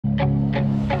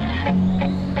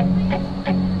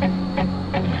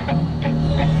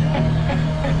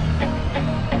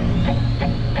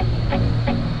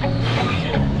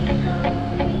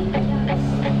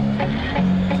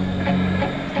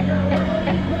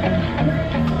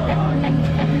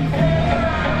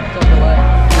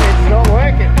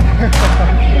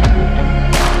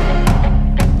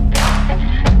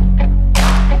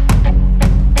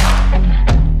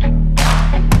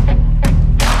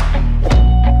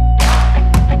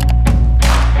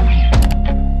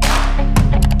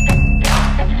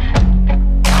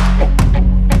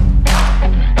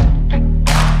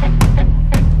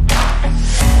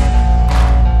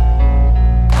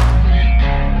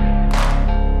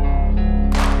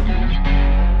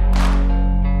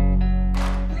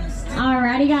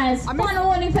Final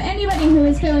warning for anybody who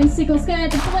is feeling sick or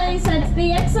scared to please head to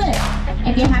the exit.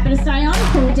 If you're happy to stay on,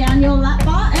 pull down your lap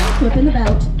bar and clip in the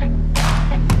belt.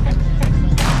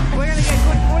 We're going to get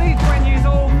good footage when you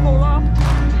all pull up.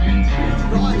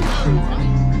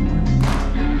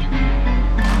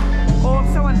 Or if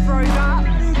someone throws up.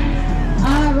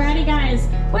 Alrighty guys,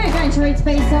 we're going to reach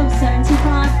speeds of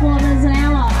 75 kilometers an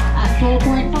hour at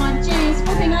 4.5 Gs,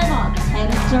 flipping over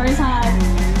 10 stories high.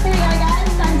 Here we go guys,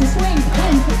 time to swing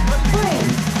in 3,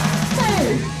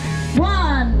 2, 1.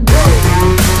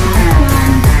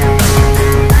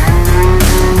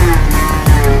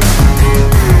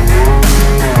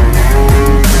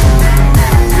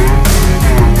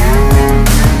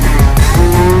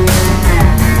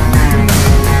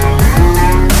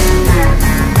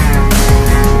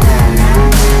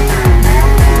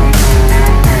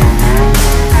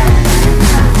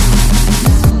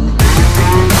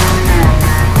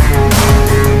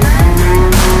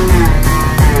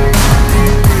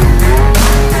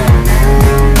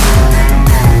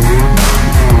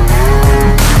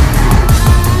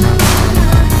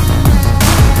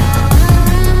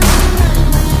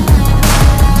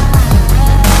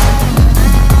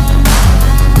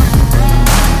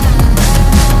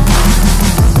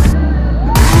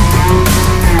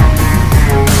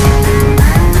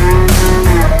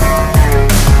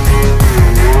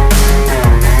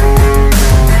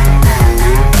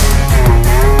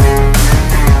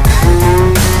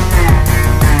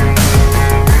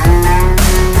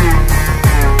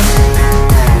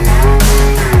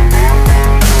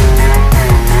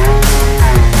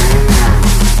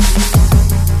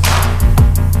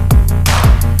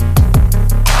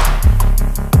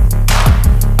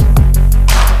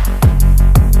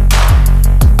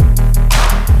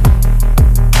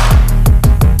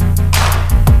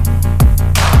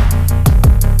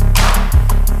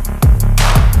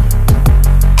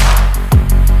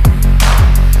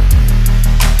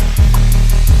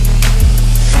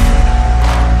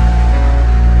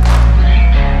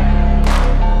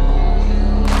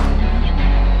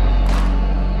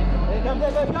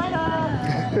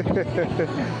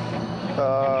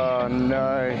 Oh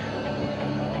no.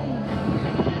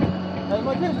 Hey,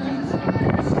 my goodness.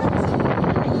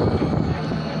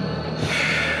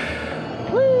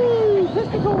 Woo!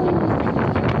 Testicles!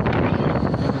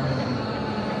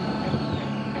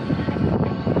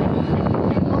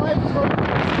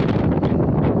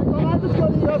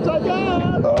 Upside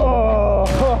down! Oh!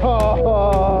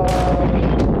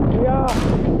 Yeah!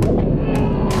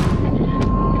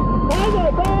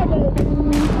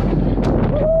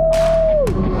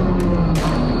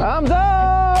 Thumbs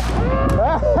up!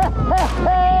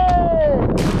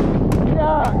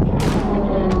 Yuck!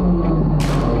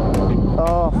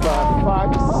 Oh, for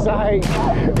fuck's sake!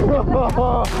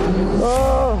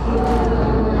 Oh.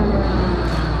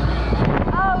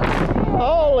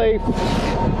 Holy!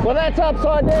 Well, that's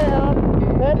upside down.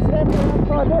 That's definitely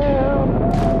upside down.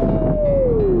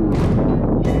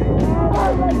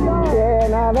 Yeah,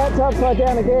 no, that's upside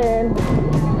down again.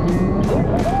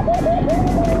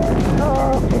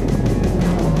 Oh.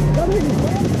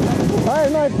 I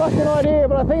have no fucking idea,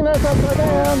 but I think that's upside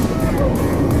down.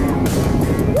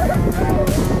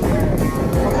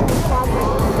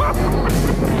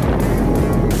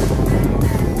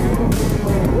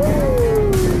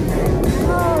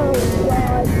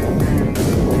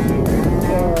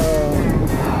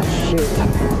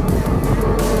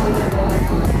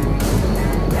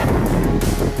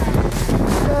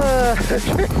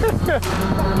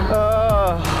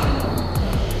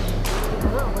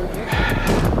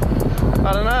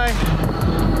 I don't know.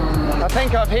 I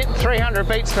think I've hit 300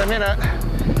 beats per minute.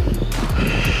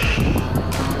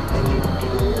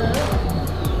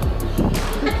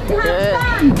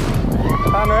 Yeah.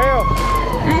 Unreal.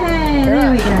 Hey,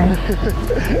 there we go.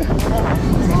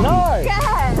 No.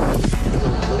 Yes.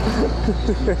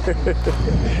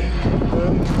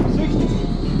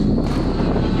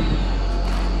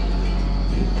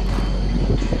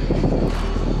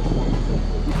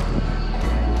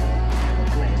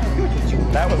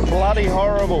 That was bloody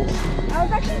horrible. I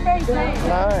was actually very safe.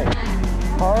 No,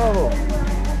 horrible.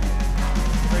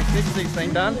 360's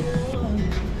been done.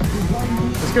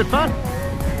 It's good fun.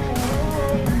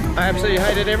 I absolutely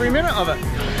hated every minute of it.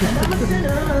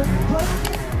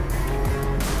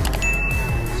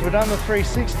 So we're done the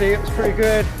 360, it was pretty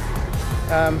good.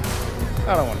 I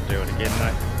don't want to do it again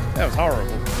though. That was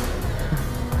horrible.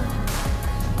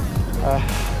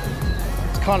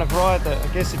 It's kind of ride that, I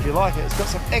guess if you like it, it's got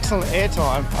some excellent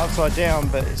airtime upside down,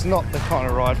 but it's not the kind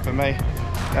of ride for me.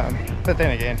 But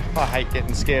then again, I hate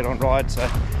getting scared on rides, so.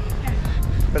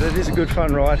 But it is a good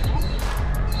fun ride.